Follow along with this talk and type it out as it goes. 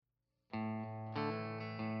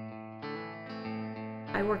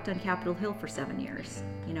I worked on Capitol Hill for 7 years.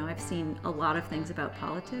 I've seen a lot of things about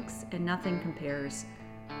politics, and nothing compares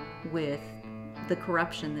with the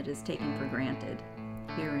corruption that is taken for granted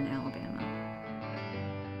here in Alabama.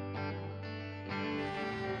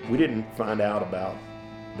 We didn't find out about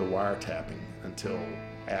the wiretapping until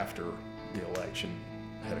after the election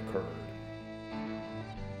had occurred.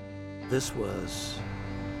 This was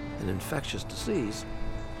an infectious disease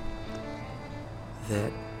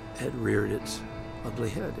that had reared its ugly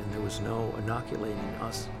head, and there was no inoculating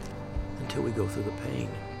us until we go through the pain.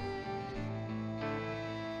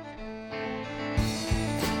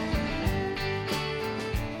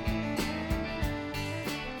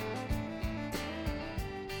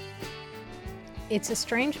 It's a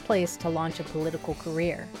strange place to launch a political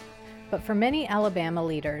career, but for many Alabama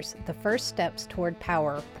leaders, the first steps toward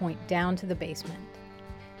power point down to the basement.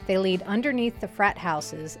 They lead underneath the frat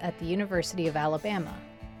houses at the University of Alabama,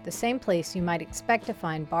 the same place you might expect to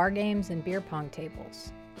find bar games and beer pong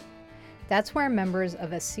tables. That's where members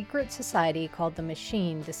of a secret society called the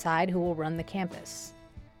Machine decide who will run the campus.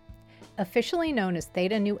 Officially known as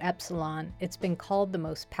Theta Nu Epsilon, it's been called the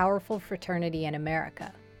most powerful fraternity in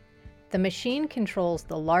America. The Machine controls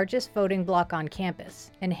the largest voting bloc on campus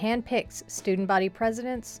and handpicks student body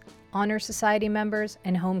presidents, honor society members,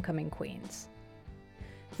 and homecoming queens.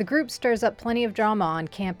 The group stirs up plenty of drama on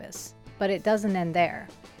campus, but it doesn't end there.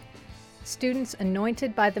 Students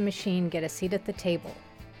anointed by the Machine get a seat at the table.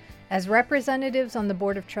 As representatives on the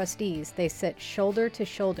Board of Trustees, they sit shoulder to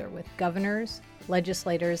shoulder with governors,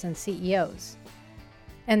 legislators, and CEOs.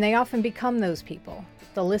 And they often become those people.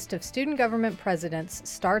 The list of student government presidents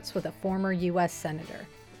starts with a former U.S. senator.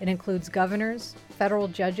 It includes governors, federal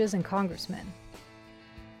judges, and congressmen.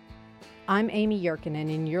 I'm Amy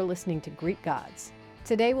Yerkinen, and you're listening to Greek Gods.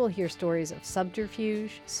 Today we'll hear stories of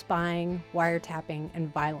subterfuge, spying, wiretapping,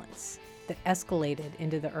 and violence that escalated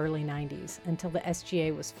into the early 90s until the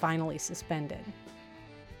SGA was finally suspended.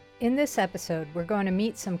 In this episode, we're going to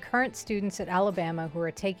meet some current students at Alabama who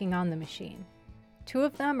are taking on the Machine. 2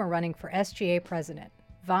 of them are running for SGA president,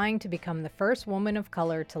 vying to become the first woman of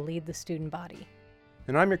color to lead the student body.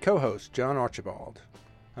 And I'm your co-host, John Archibald.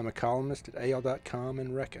 I'm a columnist at AL.com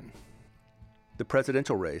and Reckon. The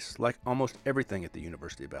presidential race, like almost everything at the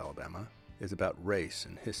University of Alabama, is about race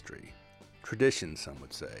and history. Tradition, some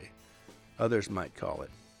would say. Others might call it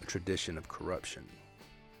a tradition of corruption.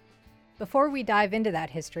 Before we dive into that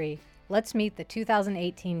history, let's meet the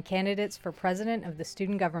 2018 candidates for president of the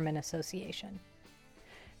Student Government Association.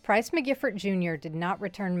 Price McGiffert Jr. did not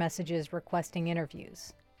return messages requesting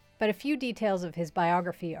interviews, but a few details of his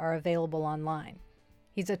biography are available online.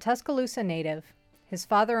 He's a Tuscaloosa native. His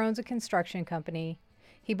father owns a construction company.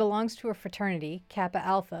 He belongs to a fraternity, Kappa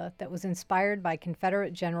Alpha, that was inspired by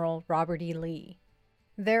Confederate General Robert E. Lee.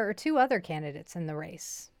 There are 2 other candidates in the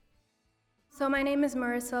race. So my name is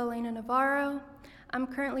Marissa Elena Navarro. I'm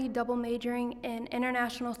currently double majoring in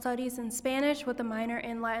International Studies and Spanish with a minor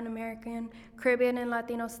in Latin American, Caribbean, and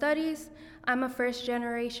Latino Studies. I'm a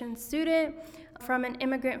first-generation student from an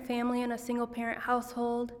immigrant family in a single-parent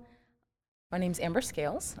household. My name's Amber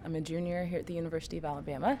Scales. I'm a junior here at the University of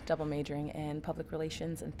Alabama, double majoring in public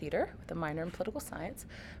relations and theater with a minor in political science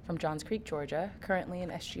from Johns Creek, Georgia. Currently in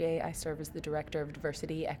SGA, I serve as the Director of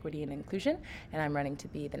Diversity, Equity, and Inclusion, and I'm running to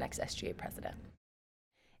be the next SGA president.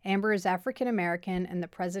 Amber is African American and the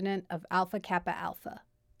president of Alpha Kappa Alpha,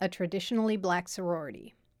 a traditionally black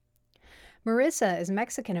sorority. Marissa is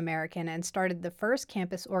Mexican American and started the first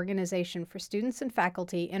campus organization for students and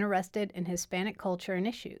faculty interested in Hispanic culture and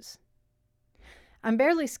issues. I'm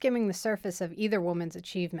barely skimming the surface of either woman's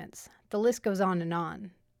achievements. The list goes on and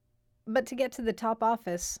on. But to get to the top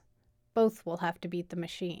office, both will have to beat the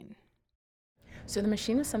Machine. So the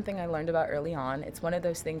Machine was something I learned about early on. It's one of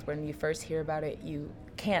those things when you first hear about it, you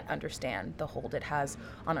can't understand the hold it has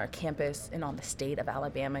on our campus and on the state of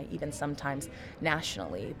Alabama, even sometimes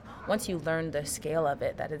nationally. Once you learn the scale of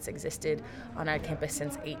it, that it's existed on our campus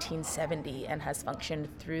since 1870 and has functioned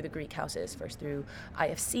through the Greek houses, first through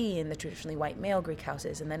IFC and the traditionally white male Greek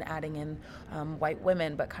houses, and then adding in white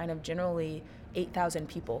women, but kind of generally 8,000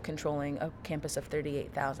 people controlling a campus of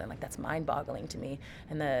 38,000. Like, that's mind-boggling to me.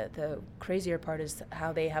 And the crazier part is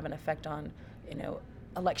how they have an effect on,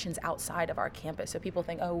 elections outside of our campus. So people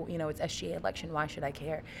think, it's SGA election, why should I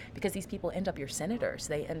care? Because these people end up your senators,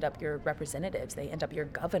 they end up your representatives, they end up your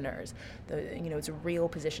governors. It's real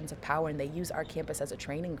positions of power, and they use our campus as a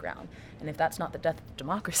training ground. And if that's not the death of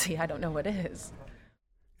democracy, I don't know what is.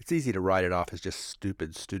 It's easy to write it off as just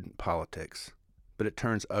stupid student politics, but it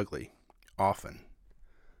turns ugly. Often.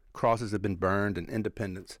 Crosses have been burned, and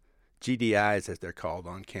independents, GDIs as they're called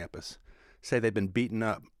on campus, say they've been beaten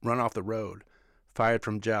up, run off the road, fired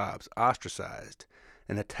from jobs, ostracized,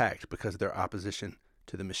 and attacked because of their opposition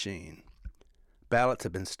to the machine. Ballots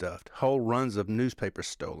have been stuffed, whole runs of newspapers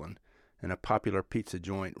stolen, and a popular pizza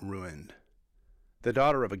joint ruined. The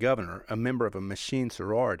daughter of a governor, a member of a machine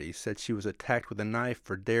sorority, said she was attacked with a knife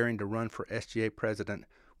for daring to run for SGA president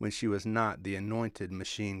when she was not the anointed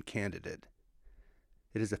machine candidate.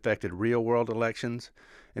 It has affected real-world elections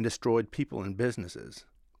and destroyed people and businesses.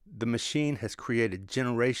 The machine has created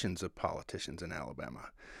generations of politicians in Alabama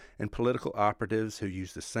and political operatives who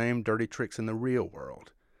use the same dirty tricks in the real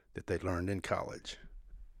world that they learned in college.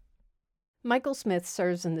 Michael Smith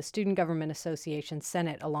serves in the Student Government Association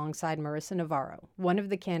Senate alongside Marissa Navarro, one of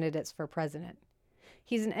the candidates for president.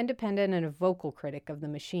 He's an independent and a vocal critic of the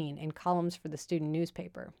machine in columns for the student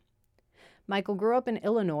newspaper. Michael grew up in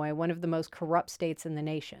Illinois, one of the most corrupt states in the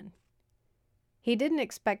nation. He didn't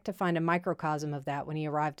expect to find a microcosm of that when he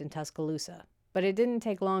arrived in Tuscaloosa, but it didn't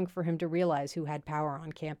take long for him to realize who had power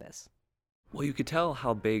on campus. Well, you could tell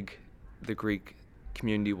how big the Greek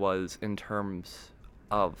community was in terms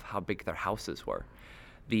of how big their houses were.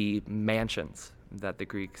 The mansions that the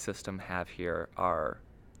Greek system have here are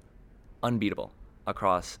unbeatable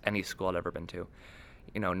across any school I've ever been to.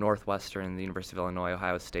 You know, Northwestern, the University of Illinois,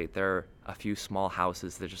 Ohio State, there are a few small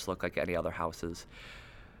houses that just look like any other houses.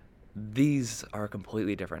 These are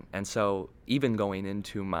completely different. And so even going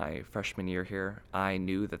into my freshman year here, I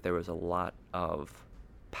knew that there was a lot of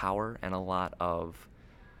power and a lot of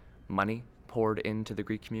money poured into the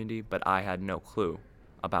Greek community, but I had no clue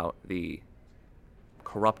about the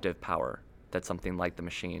corruptive power that something like the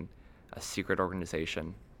machine, a secret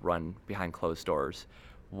organization run behind closed doors,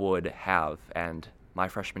 would have. And my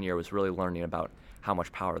freshman year was really learning about how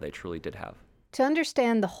much power they truly did have. To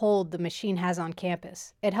understand the hold the machine has on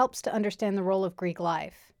campus, it helps to understand the role of Greek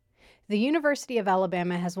life. The University of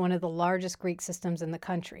Alabama has one of the largest Greek systems in the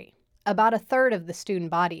country. About a third of the student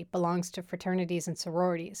body belongs to fraternities and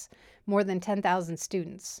sororities, more than 10,000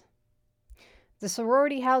 students. The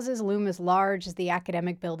sorority houses loom as large as the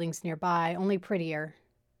academic buildings nearby, only prettier,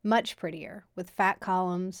 much prettier, with fat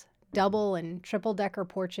columns, double and triple-decker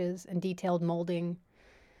porches, and detailed molding.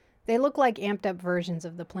 They look like amped-up versions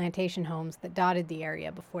of the plantation homes that dotted the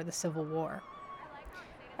area before the Civil War.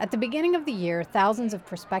 At the beginning of the year, thousands of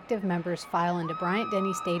prospective members file into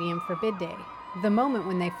Bryant-Denny Stadium for bid day, the moment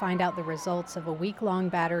when they find out the results of a week-long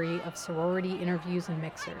battery of sorority interviews and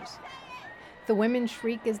mixers. The women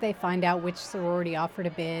shriek as they find out which sorority offered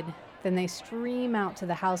a bid, then they stream out to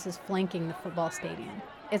the houses flanking the football stadium.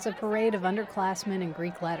 It's a parade of underclassmen in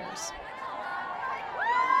Greek letters.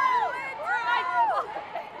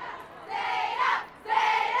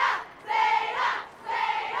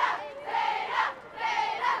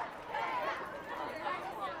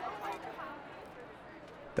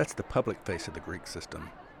 That's the public face of the Greek system.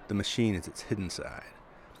 The machine is its hidden side.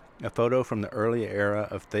 A photo from the early era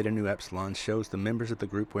of Theta Nu Epsilon shows the members of the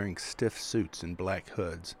group wearing stiff suits and black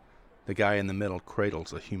hoods. The guy in the middle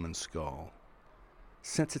cradles a human skull.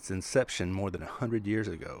 Since its inception more than 100 years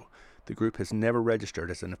ago, the group has never registered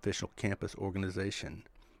as an official campus organization.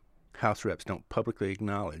 House reps don't publicly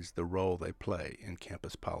acknowledge the role they play in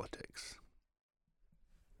campus politics.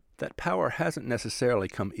 That power hasn't necessarily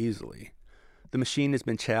come easily. The machine has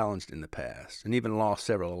been challenged in the past and even lost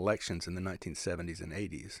several elections in the 1970s and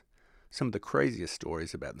 80s. Some of the craziest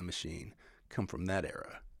stories about the machine come from that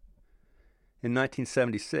era. In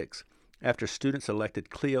 1976, after students elected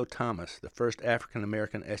Cleo Thomas, the first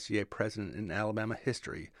African-American SGA president in Alabama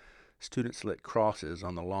history, students lit crosses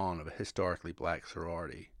on the lawn of a historically black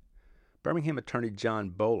sorority. Birmingham attorney John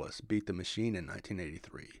Bolus beat the machine in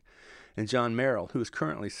 1983, and John Merrill, who is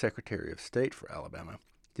currently Secretary of State for Alabama,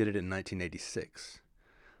 did it in 1986.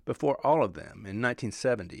 Before all of them, in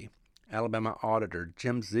 1970, Alabama auditor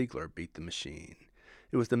Jim Ziegler beat the machine.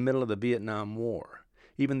 It was the middle of the Vietnam War.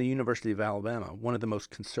 Even the University of Alabama, one of the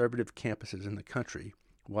most conservative campuses in the country,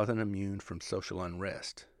 wasn't immune from social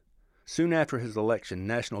unrest. Soon after his election,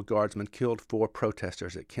 National Guardsmen killed 4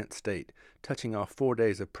 protesters at Kent State, touching off 4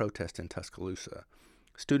 days of protest in Tuscaloosa.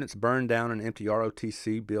 Students burned down an empty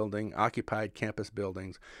ROTC building, occupied campus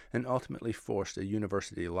buildings, and ultimately forced a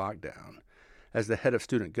university lockdown. As the head of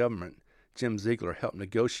student government, Jim Ziegler helped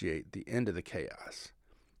negotiate the end of the chaos,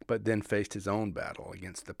 but then faced his own battle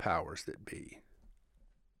against the powers that be.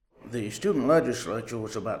 The student legislature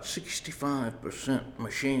was about 65%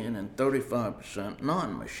 machine and 35%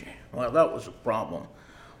 non-machine. Well, that was a problem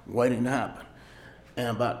waiting to happen. And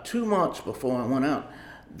about 2 months before I went out,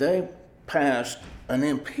 they passed an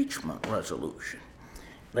impeachment resolution.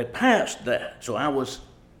 They passed that, so I was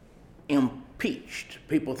impeached impeached.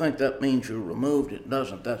 People think that means you're removed. It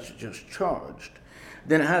doesn't. That's just charged.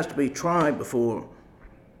 Then it has to be tried before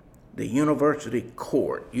the university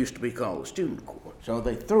court, used to be called the student court. So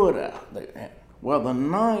they threw it out. Well, the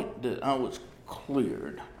night that I was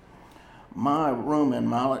cleared, my room in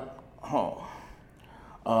Mallet Hall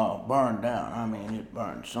burned down. I mean, it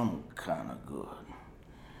burned some kind of good.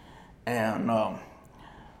 And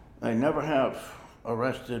they never have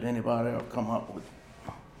arrested anybody or come up with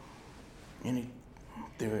any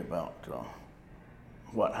theory about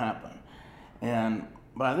what happened. And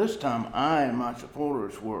by this time, I and my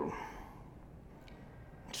supporters were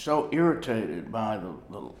so irritated by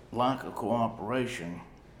the lack of cooperation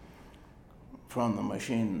from the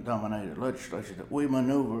machine-dominated legislature that we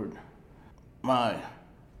maneuvered my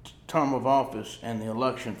term of office and the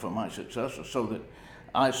election for my successor so that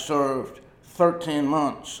I served 13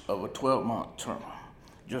 months of a 12-month term,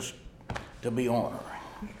 just to be honored.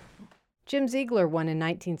 Jim Ziegler won in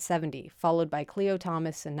 1970, followed by Cleo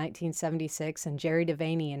Thomas in 1976 and Jerry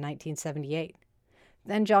Devaney in 1978.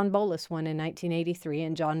 Then John Bolus won in 1983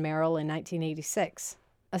 and John Merrill in 1986.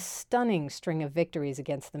 A stunning string of victories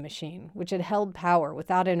against the machine, which had held power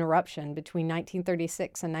without interruption between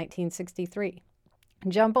 1936 and 1963.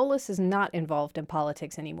 John Bolus is not involved in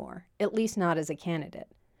politics anymore, at least not as a candidate.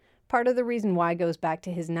 Part of the reason why goes back to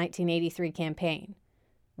his 1983 campaign,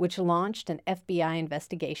 which launched an FBI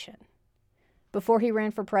investigation. Before he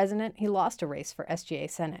ran for president, he lost a race for SGA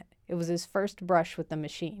Senate. It was his first brush with the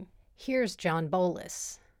machine. Here's John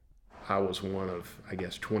Bolus. I was one of,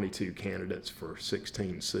 22 candidates for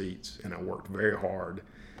 16 seats, and I worked very hard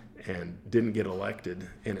and didn't get elected.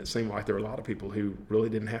 And it seemed like there were a lot of people who really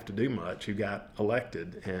didn't have to do much who got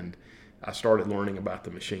elected. And I started learning about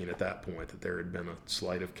the machine at that point, that there had been a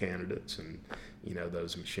slate of candidates, and,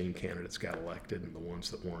 those machine candidates got elected, and the ones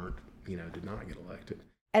that weren't, did not get elected.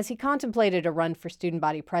 As he contemplated a run for student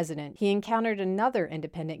body president, he encountered another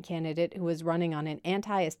independent candidate who was running on an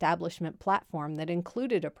anti-establishment platform that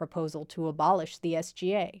included a proposal to abolish the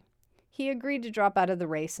SGA. He agreed to drop out of the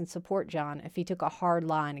race and support John if he took a hard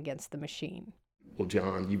line against the machine. Well,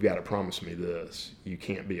 John, you've got to promise me this. You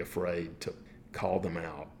can't be afraid to call them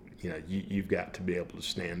out. You've got to be able to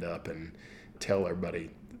stand up and tell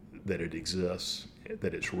everybody that it exists,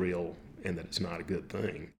 that it's real, and that it's not a good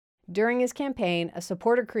thing. During his campaign, a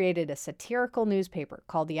supporter created a satirical newspaper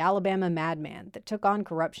called the Alabama Madman that took on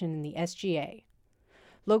corruption in the SGA.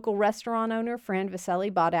 Local restaurant owner Fran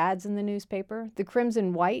Viselli bought ads in the newspaper. The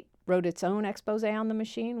Crimson White wrote its own expose on the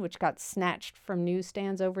machine, which got snatched from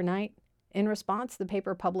newsstands overnight. In response, the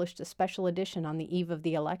paper published a special edition on the eve of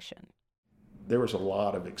the election. There was a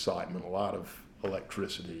lot of excitement, a lot of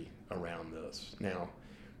electricity around this. Now,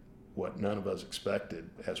 what none of us expected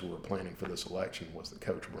as we were planning for this election was that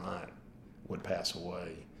Coach Bryant would pass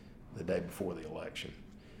away the day before the election.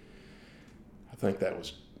 I think that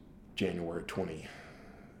was January 26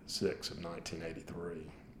 of 1983.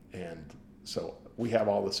 And so we have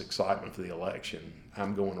all this excitement for the election.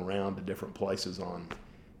 I'm going around to different places on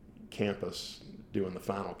campus doing the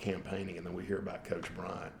final campaigning, and then we hear about Coach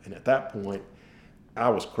Bryant. And at that point, I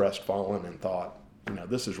was crestfallen and thought,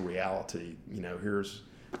 this is reality. Here's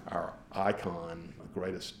our icon, the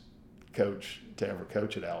greatest coach to ever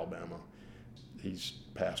coach at Alabama. He's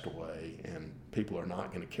passed away, and people are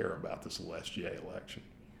not going to care about this SGA election.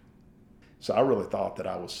 So I really thought that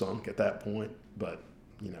I was sunk at that point, but,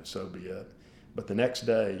 so be it. But the next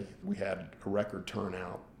day, we had a record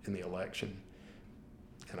turnout in the election,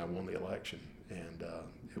 and I won the election. And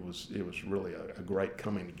it was really a great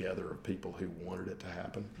coming together of people who wanted it to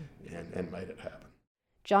happen and made it happen.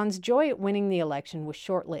 John's joy at winning the election was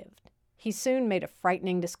short-lived. He soon made a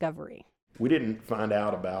frightening discovery. We didn't find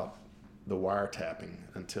out about the wiretapping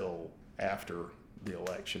until after the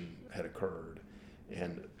election had occurred.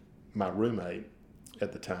 And my roommate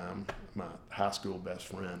at the time, my high school best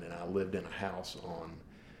friend, and I lived in a house on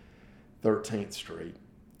 13th Street.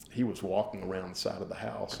 He was walking around the side of the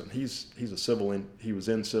house, and he was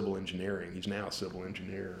in civil engineering. He's now a civil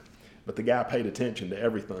engineer. But the guy paid attention to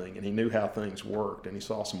everything, and he knew how things worked, and he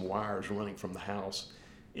saw some wires running from the house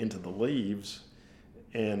into the leaves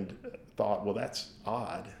and thought, well, that's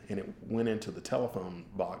odd, and it went into the telephone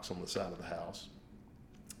box on the side of the house.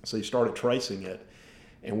 So he started tracing it,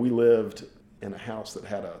 and we lived in a house that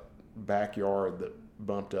had a backyard that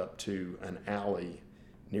bumped up to an alley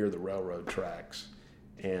near the railroad tracks.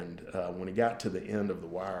 And when he got to the end of the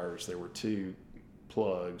wires, there were two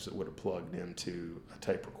plugs that would have plugged into a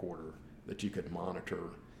tape recorder that you could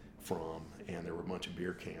monitor from, and there were a bunch of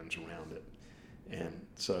beer cans around it. And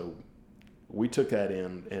so we took that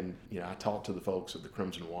in, and I talked to the folks at the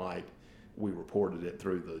Crimson White we reported it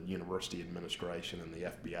through the university administration, and the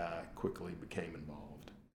FBI quickly became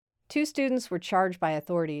involved. 2 students were charged by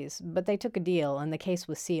authorities, but they took a deal and the case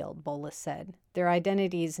was sealed, Bolus said. Their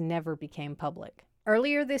identities never became public.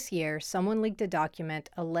 Earlier this year, someone leaked a document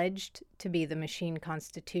alleged to be the machine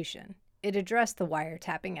constitution. It addressed the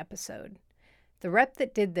wiretapping episode. The rep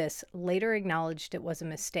that did this later acknowledged it was a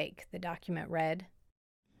mistake, the document read.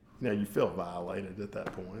 You feel violated at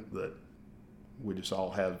that point, that we just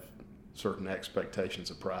all have certain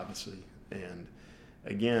expectations of privacy. And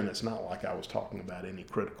again, it's not like I was talking about any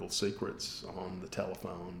critical secrets on the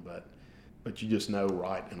telephone, but you just know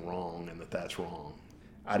right and wrong, and that's wrong.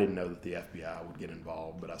 I didn't know that the FBI would get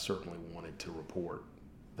involved, but I certainly wanted to report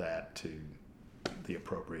that to the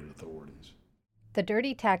appropriate authorities. The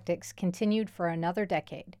dirty tactics continued for another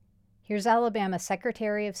decade. Here's Alabama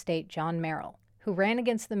Secretary of State John Merrill, who ran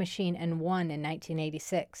against the machine and won in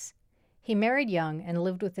 1986. He married young and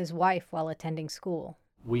lived with his wife while attending school.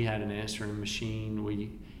 We had an answering machine.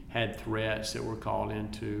 We had threats that were called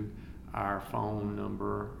into our phone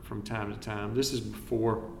number from time to time. This is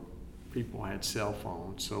before people had cell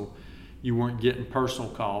phones, so you weren't getting personal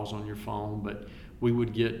calls on your phone, but we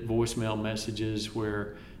would get voicemail messages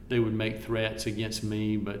where they would make threats against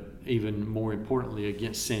me, but even more importantly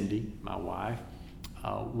against Cindy, my wife.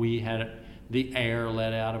 We had the air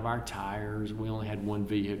let out of our tires. We only had one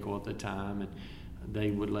vehicle at the time, and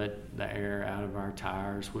they would let the air out of our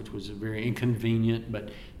tires, which was very inconvenient, but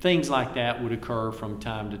things like that would occur from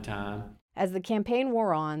time to time. As the campaign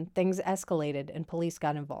wore on, things escalated and police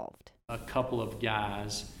got involved. A couple of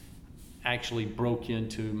guys actually broke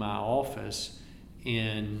into my office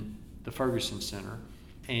in the Ferguson Center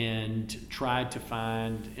and tried to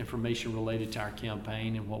find information related to our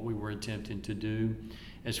campaign and what we were attempting to do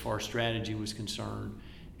as far as strategy was concerned.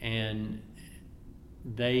 And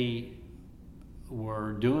they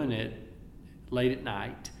were doing it late at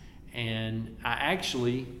night. And I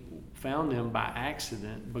actually found them by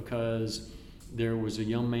accident because there was a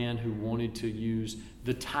young man who wanted to use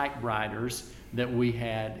the typewriters that we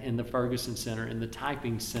had in the Ferguson Center, in the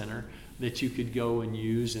typing center, that you could go and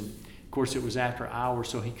use. And of course it was after hours,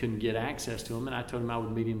 so he couldn't get access to them. And I told him I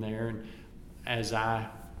would meet him there. And as I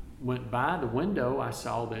went by the window, I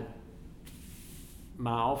saw that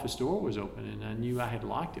my office door was open, and I knew I had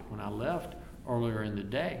locked it when I left earlier in the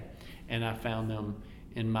day. And I found them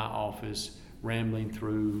in my office rambling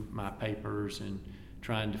through my papers and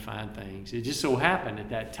trying to find things. It just so happened at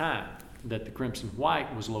that time that the Crimson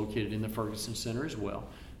White was located in the Ferguson Center as well.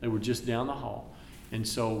 They were just down the hall. And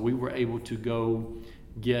so we were able to go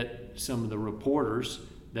get some of the reporters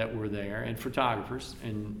that were there and photographers,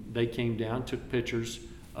 and they came down, took pictures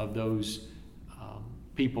of those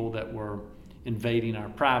people that were invading our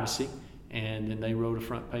privacy, and then they wrote a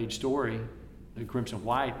front page story, the Crimson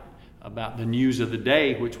White, about the news of the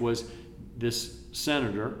day, which was this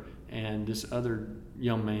senator and this other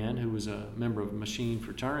young man who was a member of a machine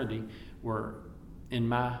fraternity were in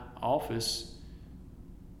my office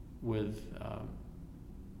with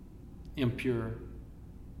impure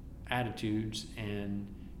attitudes and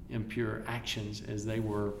impure actions as they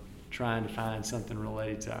were trying to find something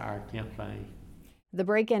related to our campaign. The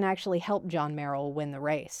break-in actually helped John Merrill win the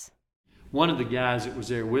race. One of the guys that was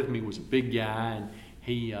there with me was a big guy, and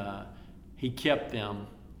he kept them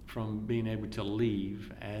from being able to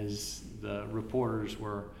leave as the reporters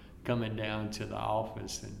were coming down to the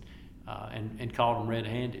office, and caught them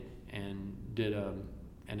red-handed and did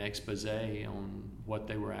an expose on what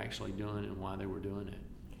they were actually doing and why they were doing it.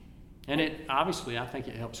 And it obviously, I think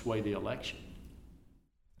it helped sway the election.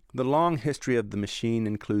 The long history of the machine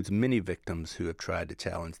includes many victims who have tried to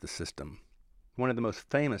challenge the system. One of the most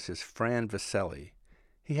famous is Fran Viselli.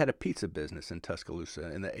 He had a pizza business in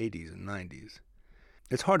Tuscaloosa in the 80s and 90s.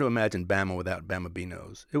 It's hard to imagine Bama without Bama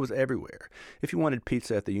Binos. It was everywhere. If you wanted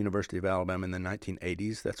pizza at the University of Alabama in the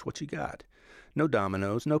 1980s, that's what you got. No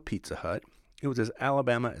Domino's, no Pizza Hut. It was as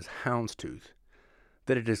Alabama as houndstooth.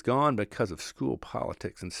 That it has gone because of school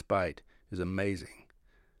politics and spite is amazing,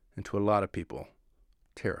 and to a lot of people,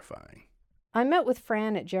 terrifying. I met with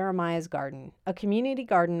Fran at Jeremiah's Garden, a community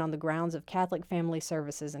garden on the grounds of Catholic Family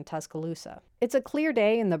Services in Tuscaloosa. It's a clear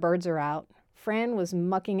day and the birds are out. Fran was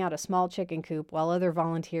mucking out a small chicken coop while other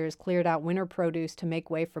volunteers cleared out winter produce to make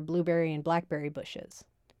way for blueberry and blackberry bushes.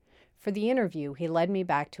 For the interview, he led me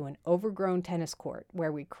back to an overgrown tennis court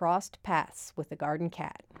where we crossed paths with the garden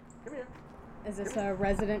cat. Come here. Is this a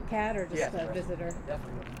resident cat or just a visitor?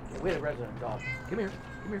 Definitely. Yeah, we had a resident dog. Come here.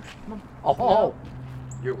 Come on. Oh,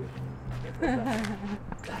 you're with me.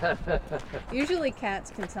 Usually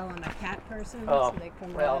cats can tell I'm a cat person, Oh, so they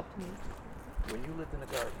come well, right up to me. When you lived in the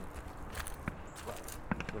garden, well,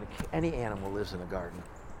 when any animal lives in a garden,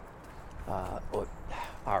 put it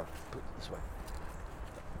this way,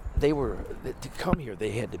 to come here,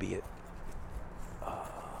 they had to be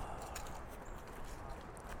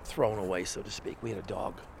thrown away, so to speak. We had a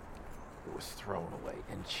dog that was thrown away,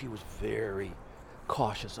 and she was very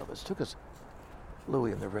cautious of us. Took us,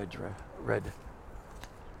 Louie in the red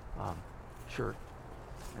shirt,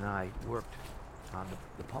 and I worked on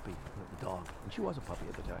the puppy, the dog, and she was a puppy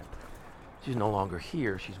at the time. She's no longer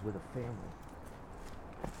here. She's with a family.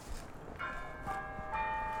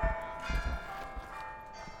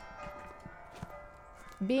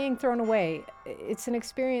 Being thrown away, it's an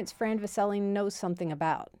experience Fran Viselli knows something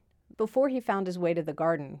about. Before he found his way to the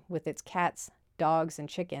garden with its cats, dogs, and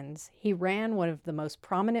chickens, he ran one of the most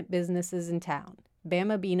prominent businesses in town,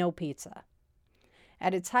 Bama Bino Pizza.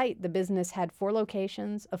 At its height, the business had 4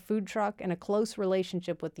 locations, a food truck, and a close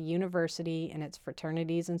relationship with the university and its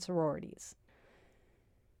fraternities and sororities.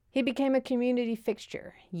 He became a community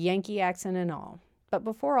fixture, Yankee accent and all. But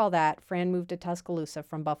before all that, Fran moved to Tuscaloosa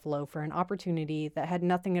from Buffalo for an opportunity that had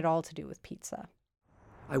nothing at all to do with pizza.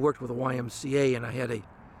 I worked with a YMCA, and I had a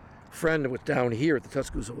friend that was down here at the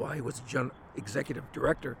Tuscaloosa Y, who was the executive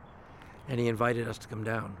director, and he invited us to come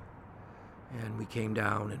down. And we came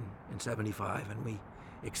down in 75, and we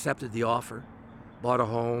accepted the offer, bought a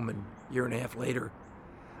home, and a year and a half later,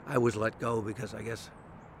 I was let go because I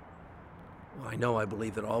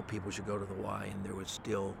believe that all people should go to the Y, and there was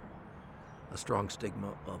still a strong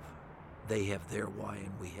stigma of they have their Y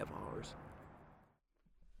and we have ours.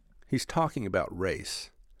 He's talking about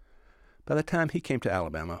race. By the time he came to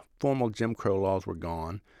Alabama, formal Jim Crow laws were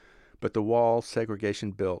gone, but the walls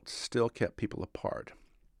segregation built still kept people apart.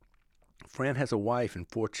 Fran has a wife and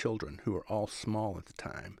 4 children who were all small at the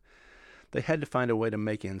time. They had to find a way to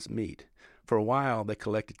make ends meet. For a while, they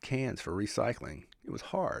collected cans for recycling. It was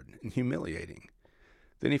hard and humiliating.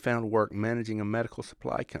 Then he found work managing a medical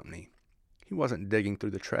supply company. He wasn't digging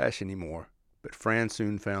through the trash anymore, but Fran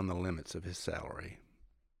soon found the limits of his salary.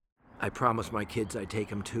 I promised my kids I'd take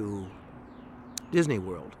them to Disney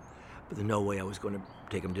World, but there's no way I was going to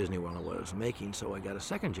take them to Disney World on what I was making, so I got a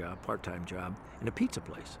second job, part-time job, in a pizza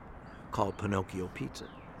place called Pinocchio Pizza.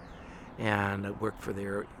 And I worked for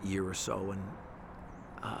there a year or so, and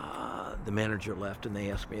the manager left, and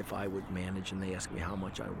they asked me if I would manage, and they asked me how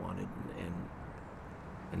much I wanted,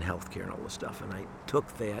 and health care and all this stuff, and I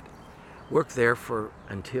took that. Worked there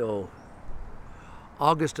until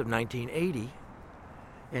August of 1980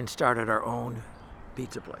 and started our own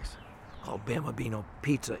pizza place called Bama Bino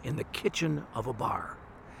Pizza in the kitchen of a bar.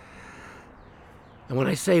 And when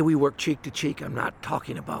I say we work cheek to cheek, I'm not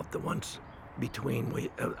talking about the ones between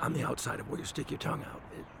on the outside of where you stick your tongue out.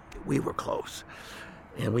 We were close,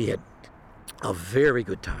 and we had a very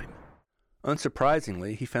good time.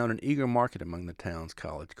 Unsurprisingly, he found an eager market among the town's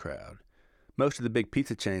college crowd. Most of the big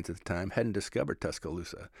pizza chains at the time hadn't discovered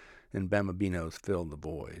Tuscaloosa, and Bama Bino's filled the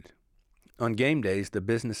void. On game days, the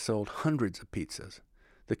business sold hundreds of pizzas.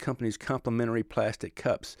 The company's complimentary plastic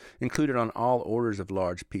cups, included on all orders of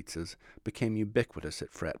large pizzas, became ubiquitous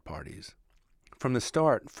at frat parties. From the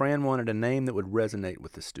start, Fran wanted a name that would resonate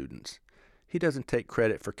with the students. He doesn't take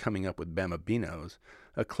credit for coming up with Bama Bino's,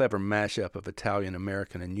 a clever mashup of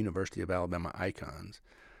Italian-American and University of Alabama icons,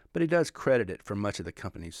 but he does credit it for much of the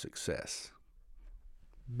company's success.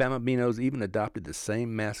 Bama Bino's even adopted the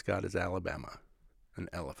same mascot as Alabama, an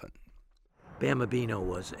elephant. Bama Bino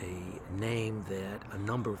was a name that a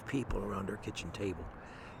number of people around our kitchen table,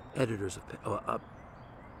 editors,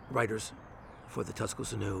 writers for the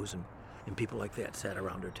Tuscaloosa News and people like that sat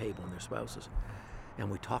around our table and their spouses, and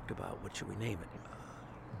we talked about what should we name it.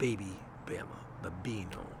 Baby Bama,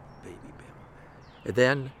 Babino, Baby Bama. And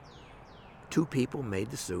then 2 people made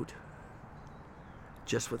the suit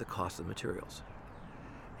just for the cost of the materials.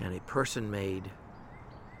 And a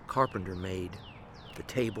carpenter made the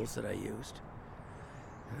tables that I used.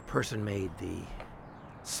 And a person made the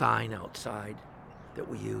sign outside that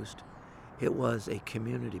we used. It was a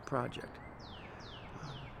community project.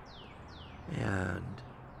 And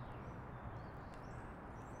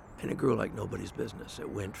it grew like nobody's business. We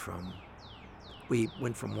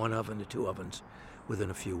went from 1 oven to 2 ovens within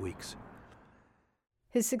a few weeks.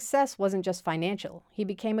 His success wasn't just financial. He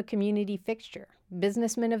became a community fixture.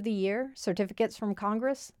 Businessman of the Year, certificates from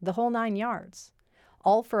Congress, the whole 9 yards.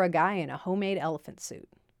 All for a guy in a homemade elephant suit.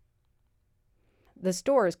 The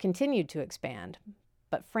stores continued to expand,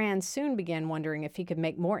 but Fran soon began wondering if he could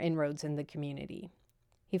make more inroads in the community.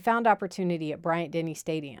 He found opportunity at Bryant-Denny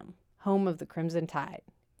Stadium, home of the Crimson Tide.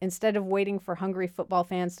 Instead of waiting for hungry football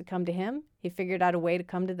fans to come to him, he figured out a way to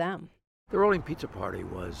come to them. The Rolling Pizza Party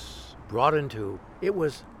was brought into, it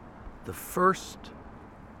was the first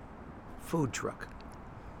food truck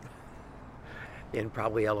in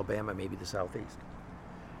probably Alabama, maybe the Southeast.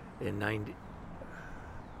 In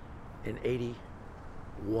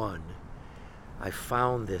 81, I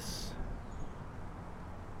found this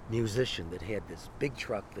musician that had this big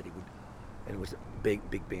truck that he would, and it was a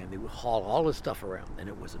big band. They would haul all his stuff around, and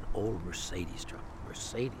it was an old Mercedes truck.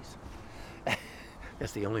 Mercedes.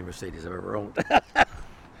 That's the only Mercedes I've ever owned.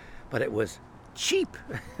 But it was cheap,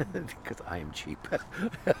 because I am cheap.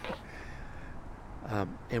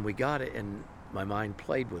 And we got it, and my mind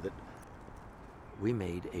played with it. We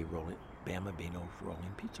made a Bama Bino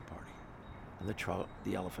rolling pizza party. And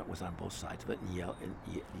the elephant was on both sides of it, and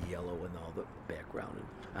yellow and all the background,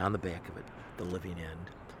 and on the back of it, the living end.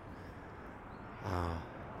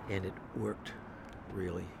 And it worked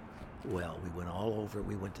really well. We went all over.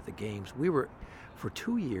 We went to the games. For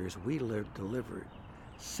 2 years, we delivered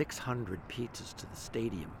 600 pizzas to the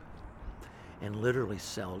stadium, and literally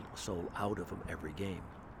sold out of them every game.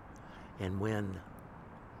 And when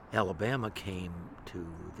Alabama came to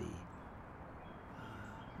the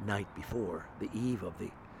night before, the eve of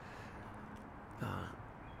the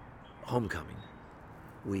homecoming,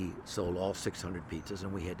 we sold all 600 pizzas,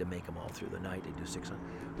 and we had to make them all through the night to do 600.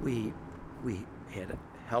 We had a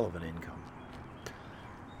hell of an income,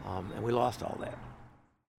 and we lost all that.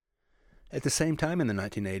 At the same time in the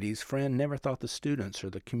 1980s, Fran never thought the students or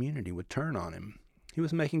the community would turn on him. He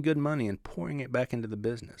was making good money and pouring it back into the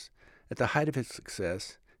business. At the height of his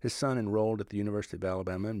success, his son enrolled at the University of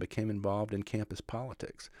Alabama and became involved in campus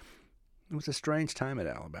politics. It was a strange time at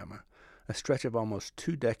Alabama, a stretch of almost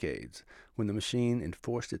 2 decades when the machine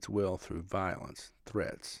enforced its will through violence,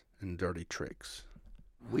 threats, and dirty tricks.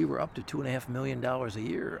 We were up to $2.5 million a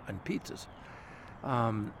year on pizzas.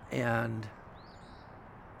 And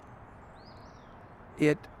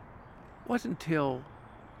it wasn't until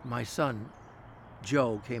my son,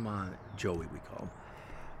 Joey we call him,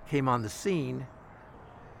 came on the scene.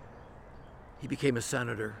 He became a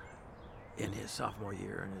senator in his sophomore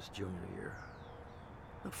year and his junior year.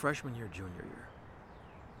 No, freshman year, junior year.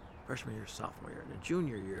 Freshman year, sophomore year. And the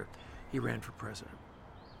junior year, he ran for president.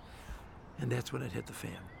 And that's when it hit the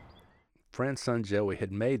fan. Fran's son Joey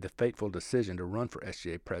had made the fateful decision to run for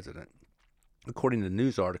SGA president. According to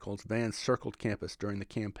news articles, vans circled campus during the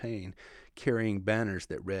campaign, carrying banners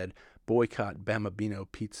that read, "Boycott Bama Bino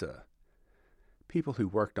Pizza." People who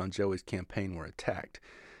worked on Joey's campaign were attacked,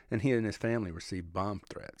 and he and his family received bomb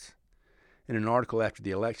threats. In an article after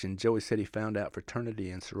the election, Joey said he found out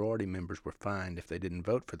fraternity and sorority members were fined if they didn't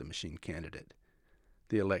vote for the machine candidate.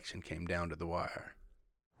 The election came down to the wire.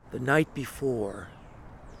 The night before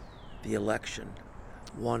the election,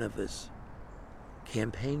 one of his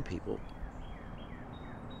campaign people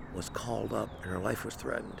was called up and her life was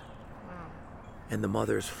threatened. Wow. And the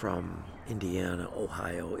mothers from Indiana,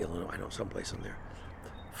 Ohio, Illinois, I know someplace in there,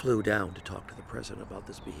 flew down to talk to the president about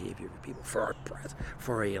this behavior of people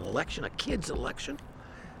for an election, a kid's election.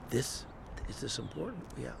 Is this important?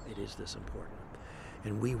 Yeah, it is this important.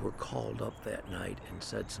 And we were called up that night and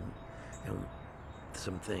said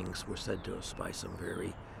some things were said to us by some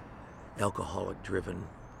very alcoholic-driven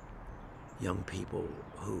young people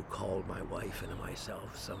who called my wife and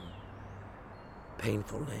myself some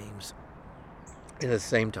painful names. And at the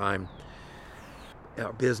same time,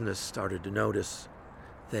 our business started to notice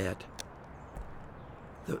that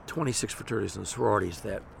the 26 fraternities and sororities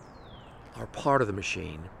that are part of the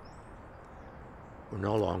machine were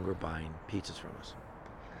no longer buying pizzas from us.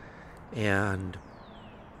 And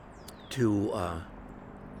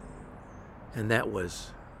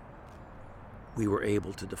we were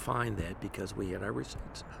able to define that because we had our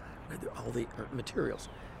receipts, all the materials,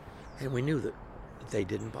 and we knew that they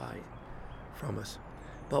didn't buy from us.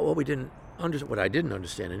 But what I didn't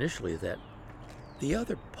understand initially is that the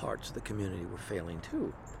other parts of the community were failing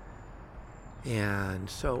too. And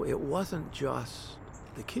so it wasn't just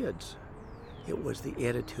the kids. It was the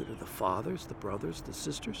attitude of the fathers, the brothers, the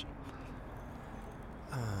sisters,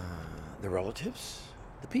 the relatives,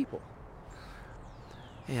 the people.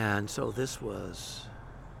 And so this was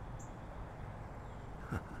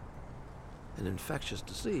an infectious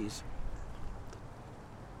disease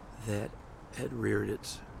that had reared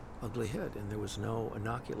its ugly head, and there was no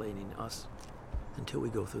inoculating us until we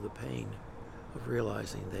go through the pain of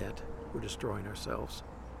realizing that we're destroying ourselves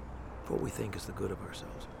for what we think is the good of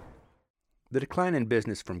ourselves. The decline in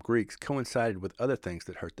business from Greeks coincided with other things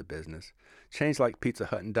that hurt the business. Chains like Pizza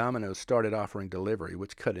Hut and Domino's started offering delivery,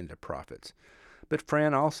 which cut into profits. But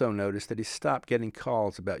Fran also noticed that he stopped getting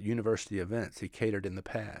calls about university events he catered in the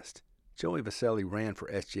past. Joey Viselli ran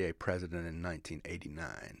for SGA president in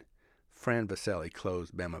 1989. Fran Viselli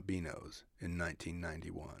closed Bama Bino's in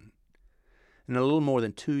 1991. In a little more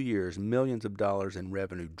than 2 years, millions of dollars in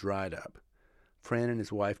revenue dried up. Fran and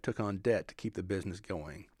his wife took on debt to keep the business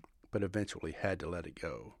going, but eventually had to let it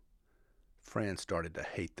go. Fran started to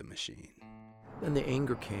hate the machine. Then the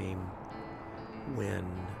anger came when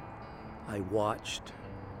I watched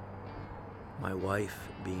my wife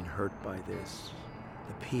being hurt by this.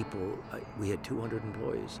 The people, we had 200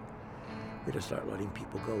 employees. We had to start letting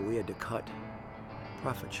people go. We had to cut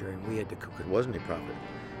profit sharing. It wasn't any profit.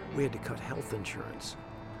 We had to cut health insurance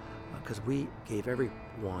because we gave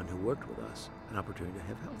everyone who worked with us an opportunity to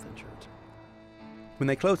have health insurance. When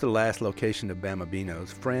they closed the last location of Bama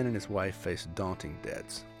Bino's, Fran and his wife faced daunting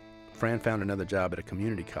debts. Fran found another job at a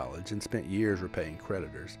community college and spent years repaying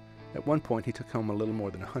creditors. At one point, he took home a little more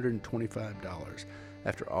than $125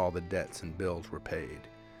 after all the debts and bills were paid.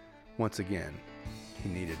 Once again, he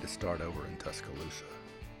needed to start over in Tuscaloosa.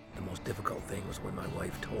 The most difficult thing was when my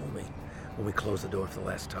wife told me, when we closed the door for the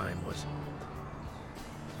last time, was,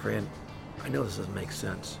 Fran, I know this doesn't make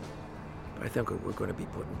sense, but I think we're going to be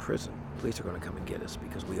put in prison. Police are going to come and get us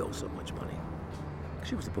because we owe so much money.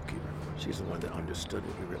 She was the bookkeeper. She's the one that understood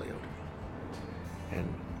what we really owed.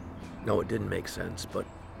 And no, it didn't make sense, but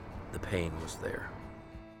the pain was there.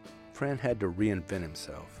 Fran had to reinvent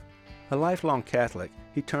himself. A lifelong Catholic,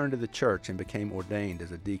 he turned to the church and became ordained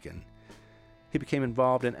as a deacon. He became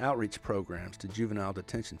involved in outreach programs to juvenile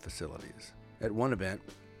detention facilities. At one event,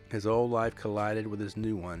 his old life collided with his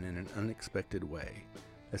new one in an unexpected way.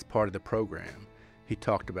 As part of the program, he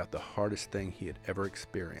talked about the hardest thing he had ever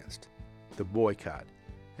experienced, the boycott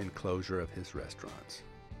and closure of his restaurants.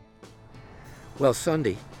 Well,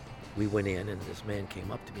 Sunday, we went in and this man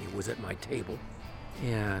came up to me, was at my table,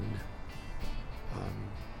 and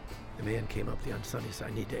the man came up to me on Sunday and said,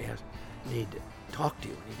 I need to talk to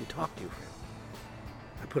you, Fran.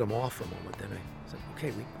 I put him off for a moment, then I said,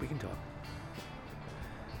 okay, we can talk.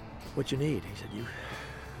 What you need? He said,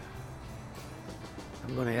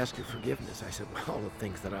 I'm going to ask you forgiveness. I said, well, all the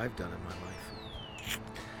things that I've done in my life.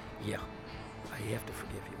 Yeah, I have to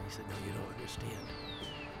forgive you. He said, no, you don't understand.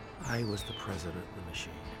 I was the president of the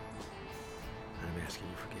machine. And I'm asking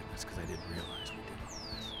you forgiveness because I didn't realize we did all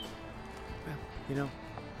this. Well,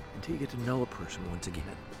 until you get to know a person once again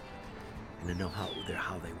and to know how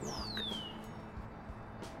they walk,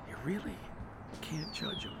 you really can't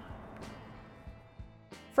judge them.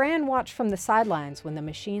 Fran watched from the sidelines when the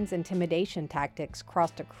machine's intimidation tactics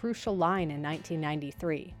crossed a crucial line in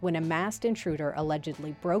 1993, when a masked intruder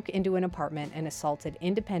allegedly broke into an apartment and assaulted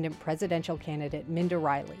independent presidential candidate Minda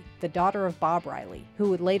Riley, the daughter of Bob Riley, who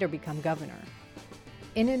would later become governor.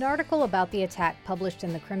 In an article about the attack published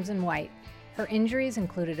in the Crimson White, her injuries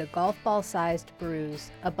included a golf ball-sized bruise,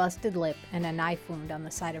 a busted lip, and a knife wound on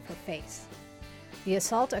the side of her face. The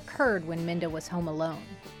assault occurred when Minda was home alone.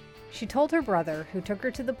 She told her brother, who took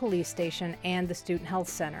her to the police station and the Student Health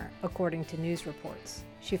Center, according to news reports.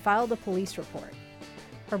 She filed a police report.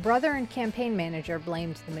 Her brother and campaign manager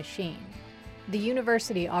blamed the machine. The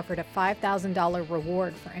university offered a $5,000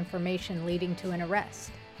 reward for information leading to an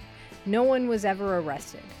arrest. No one was ever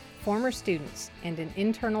arrested. Former students and an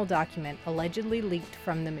internal document allegedly leaked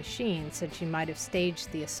from the machine said she might have staged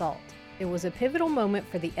the assault. It was a pivotal moment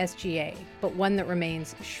for the SGA, but one that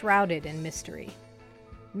remains shrouded in mystery.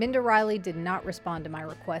 Minda Riley did not respond to my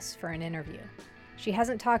requests for an interview. She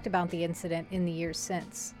hasn't talked about the incident in the years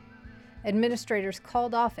since. Administrators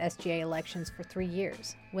called off SGA elections for 3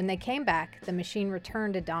 years. When they came back, the machine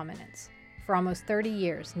returned to dominance. For almost 30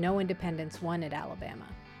 years, no independents won at Alabama.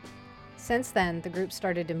 Since then, the group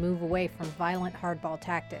started to move away from violent hardball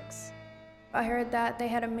tactics. I heard that they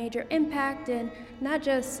had a major impact in not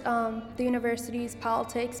just the university's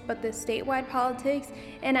politics, but the statewide politics.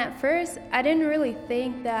 And at first, I didn't really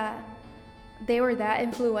think that they were that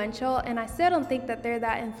influential, and I still don't think that they're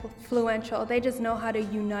that influential. They just know how to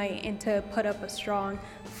unite and to put up a strong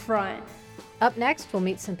front. Up next, we'll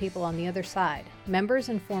meet some people on the other side, members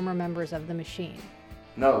and former members of the machine.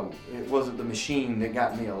 No, it wasn't the machine that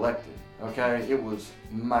got me elected, okay? It was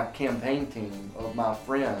my campaign team of my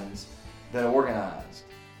friends that organized.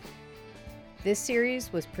 This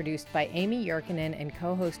series was produced by Amy Yerkinen and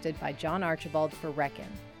co-hosted by John Archibald for Reckon.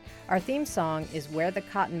 Our theme song is Where the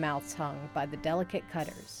Cottonmouths Hung by the Delicate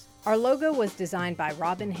Cutters. Our logo was designed by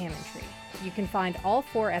Robin Hammontree. You can find all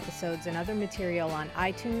 4 episodes and other material on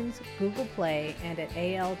iTunes, Google Play, and at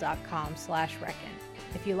al.com/Reckon.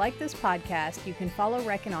 If you like this podcast, you can follow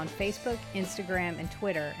Reckon on Facebook, Instagram, and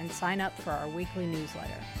Twitter, and sign up for our weekly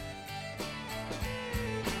newsletter.